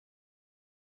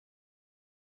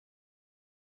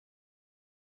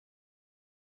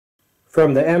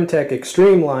from the MTech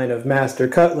Xtreme line of master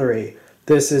cutlery.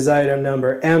 This is item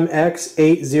number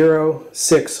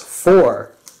MX-8064.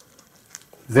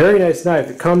 Very nice knife.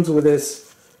 It comes with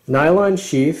this nylon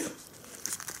sheath,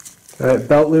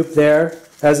 belt loop there,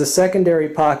 has a secondary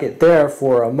pocket there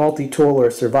for a multi-tool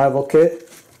or survival kit,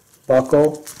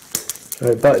 buckle,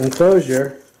 button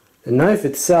closure. The knife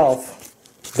itself,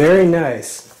 very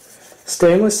nice.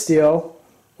 Stainless steel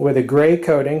with a gray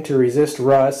coating to resist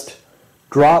rust,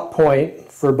 drop point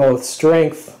for both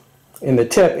strength in the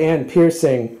tip and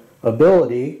piercing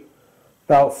ability,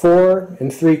 about 4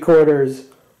 3/4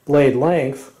 blade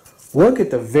length. Look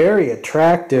at the very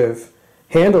attractive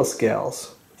handle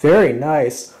scales. Very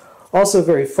nice. Also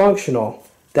very functional.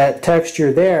 That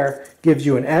texture there gives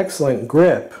you an excellent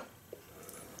grip.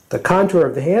 The contour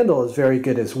of the handle is very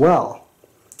good as well.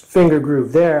 Finger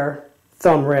groove there,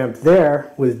 thumb ramp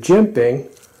there with jimping.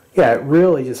 Yeah, it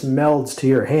really just melds to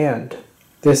your hand.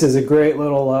 This is a great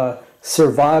little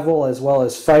survival as well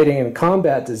as fighting and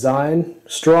combat design.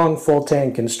 Strong full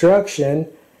tang construction.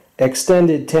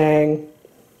 Extended tang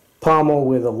pommel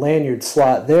with a lanyard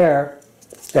slot there.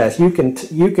 Yes, you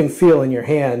can feel in your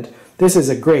hand. This is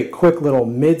a great quick little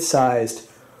mid-sized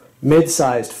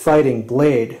fighting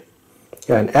blade.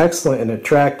 Got an excellent and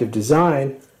attractive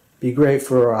design. Be great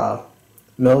for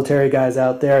military guys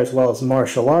out there as well as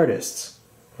martial artists.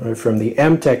 From the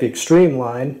MTech Xtreme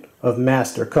line of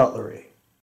master cutlery.